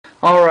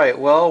Alright,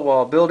 well,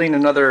 while building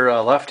another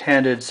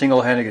left-handed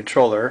single-handed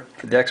controller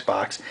for the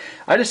Xbox,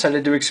 I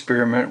decided to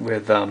experiment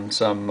with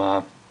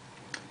some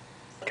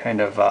kind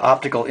of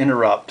optical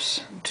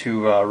interrupts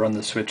to run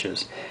the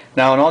switches.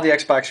 Now, in all the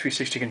Xbox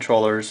 360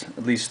 controllers,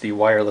 at least the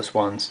wireless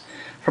ones,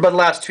 for about the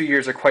last 2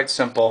 years are quite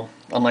simple,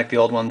 unlike the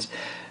old ones.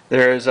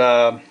 There's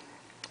a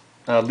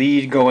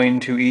lead going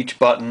to each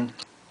button,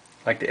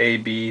 like the A,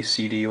 B,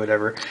 C, D,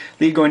 whatever.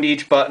 Lead going to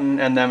each button,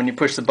 and then when you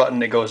push the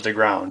button, it goes to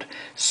ground.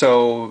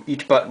 So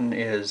each button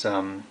is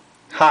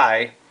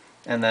high,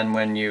 and then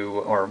when you,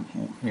 or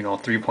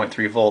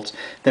 3.3 volts,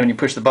 then when you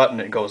push the button,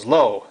 it goes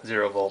low,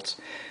 0 volts.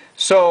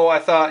 So I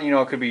thought,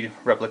 could we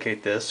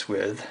replicate this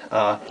with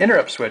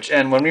interrupt switch?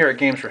 And when we were at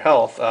Games for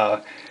Health,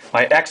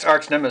 my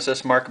ex-arch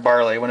nemesis, Mark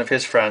Barley, one of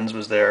his friends,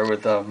 was there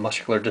with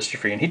muscular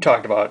dystrophy, and he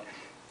talked about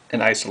an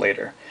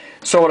isolator.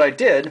 So what I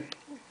did,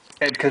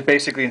 because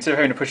basically instead of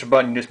having to push a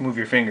button, you just move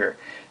your finger,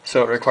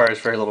 so it requires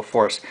very little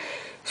force.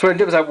 So what I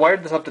did was I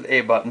wired this up to the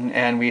A button,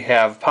 and we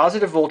have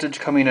positive voltage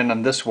coming in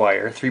on this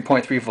wire,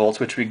 3.3 volts,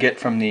 which we get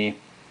from the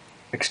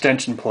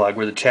extension plug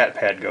where the chat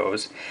pad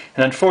goes.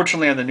 And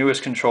unfortunately on the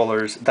newest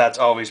controllers, that's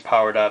always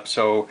powered up,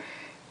 so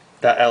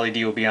that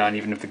LED will be on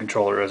even if the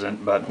controller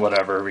isn't, but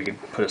whatever, we can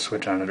put a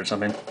switch on it or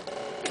something.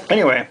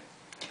 Anyway,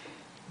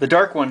 the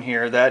dark one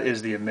here, that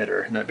is the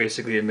emitter, and that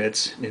basically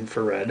emits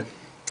infrared.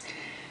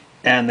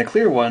 And the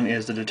clear one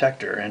is the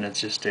detector, and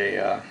it's just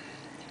a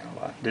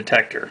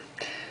detector.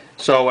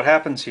 So what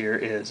happens here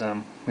is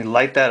we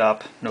light that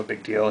up, no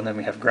big deal, and then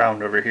we have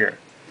ground over here.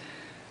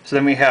 So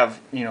then we have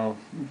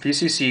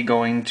VCC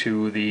going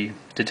to the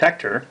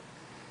detector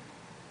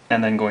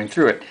and then going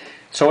through it.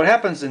 So what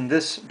happens in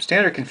this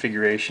standard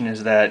configuration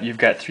is that you've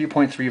got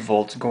 3.3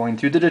 volts going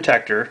through the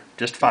detector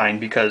just fine,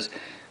 because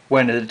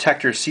when the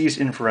detector sees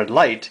infrared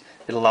light,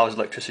 it allows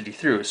electricity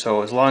through.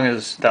 So as long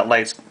as that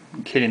light's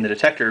hitting the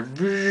detector,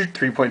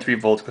 3.3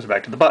 volts goes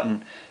back to the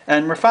button,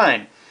 and we're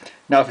fine.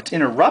 Now if it's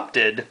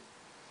interrupted,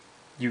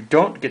 you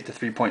don't get the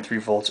 3.3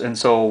 volts, and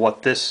so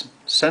what this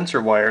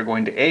sensor wire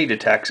going to A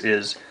detects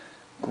is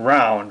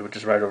ground, which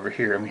is right over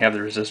here, and we have the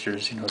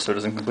resistors, so it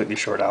doesn't completely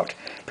short out.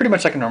 Pretty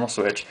much like a normal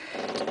switch.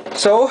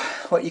 So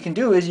what you can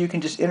do is you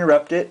can just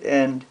interrupt it,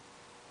 and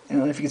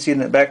if you can see in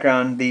the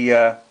background,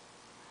 the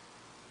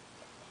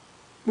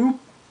boop.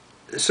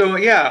 So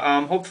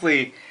yeah,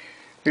 hopefully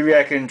maybe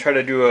I can try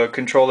to do a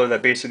controller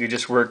that basically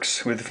just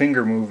works with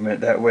finger movement.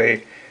 That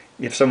way,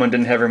 if someone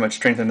didn't have very much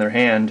strength in their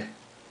hand,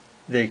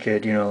 they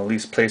could, at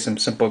least play some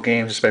simple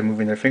games just by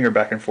moving their finger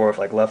back and forth,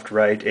 like left,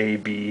 right, A,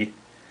 B.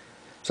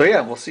 So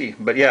yeah, we'll see.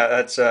 But yeah,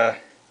 that's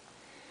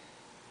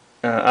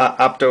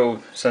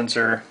opto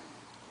sensor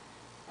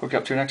hooked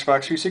up to an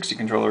Xbox 360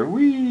 controller.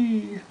 Whee!